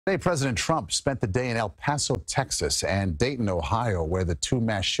Today, President Trump spent the day in El Paso, Texas, and Dayton, Ohio, where the two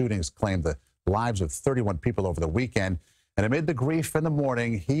mass shootings claimed the lives of 31 people over the weekend. And amid the grief in the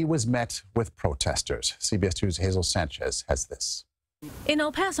morning, he was met with protesters. CBS 2's Hazel Sanchez has this. In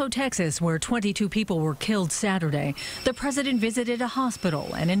El Paso, Texas, where 22 people were killed Saturday, the president visited a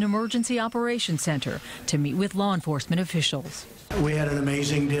hospital and an emergency operations center to meet with law enforcement officials. We had an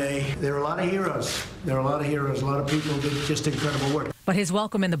amazing day. There were a lot of heroes. A lot of people did just incredible work. But his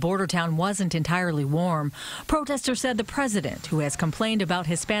welcome in the border town wasn't entirely warm. Protesters said the president, who has complained about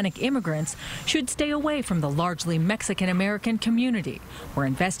Hispanic immigrants, should stay away from the largely Mexican-American community, where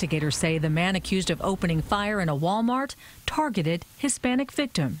investigators say the man accused of opening fire in a Walmart targeted Hispanic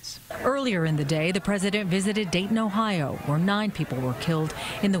victims. Earlier in the day, the president visited Dayton, Ohio, where 9 people were killed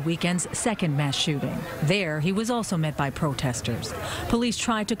in the weekend's second mass shooting. There, he was also met by protesters. Police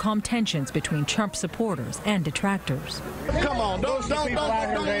tried to calm tensions between Trump supporters and detractors. Come on, don't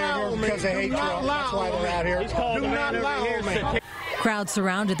allow me. Because they hate Trump. That's why they're out here. Do not allow me. Crowds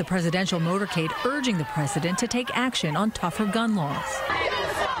surrounded the presidential motorcade, urging the president to take action on tougher gun laws.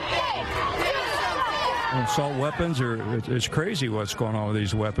 Assault weapons it's crazy what's going on with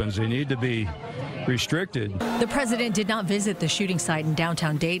these weapons. They need to be restricted. The president did not visit the shooting site in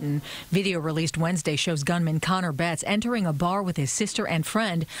downtown Dayton. Video released Wednesday shows gunman Connor Betts entering a bar with his sister and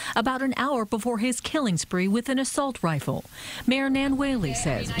friend about an hour before his killing spree with an assault rifle. Mayor Nan Whaley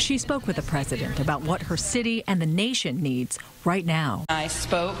says she spoke with the president about what her city and the nation needs right now. I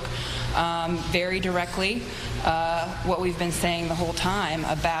spoke very directly what we've been saying the whole time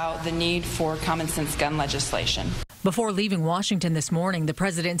about the need for common sense gun legislation. Before leaving Washington this morning, the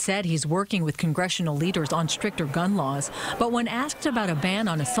president said he's working with congressional leaders on stricter gun laws. But when asked about a ban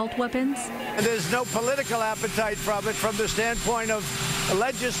on assault weapons, There's no political appetite from it from the standpoint of the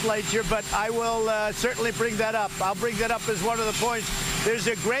legislature, but I will certainly bring that up. I'll bring that up as one of the points. There's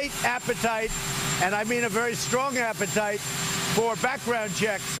a great appetite, and I mean a very strong appetite, for background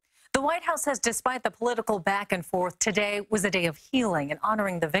checks. the White House says despite the political back and forth, today was a day of healing and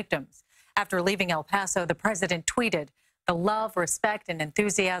honoring the victims. After leaving El Paso, the president tweeted, "The love, respect, and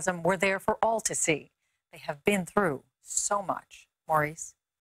enthusiasm were there for all to see. They have been through so much." Maurice.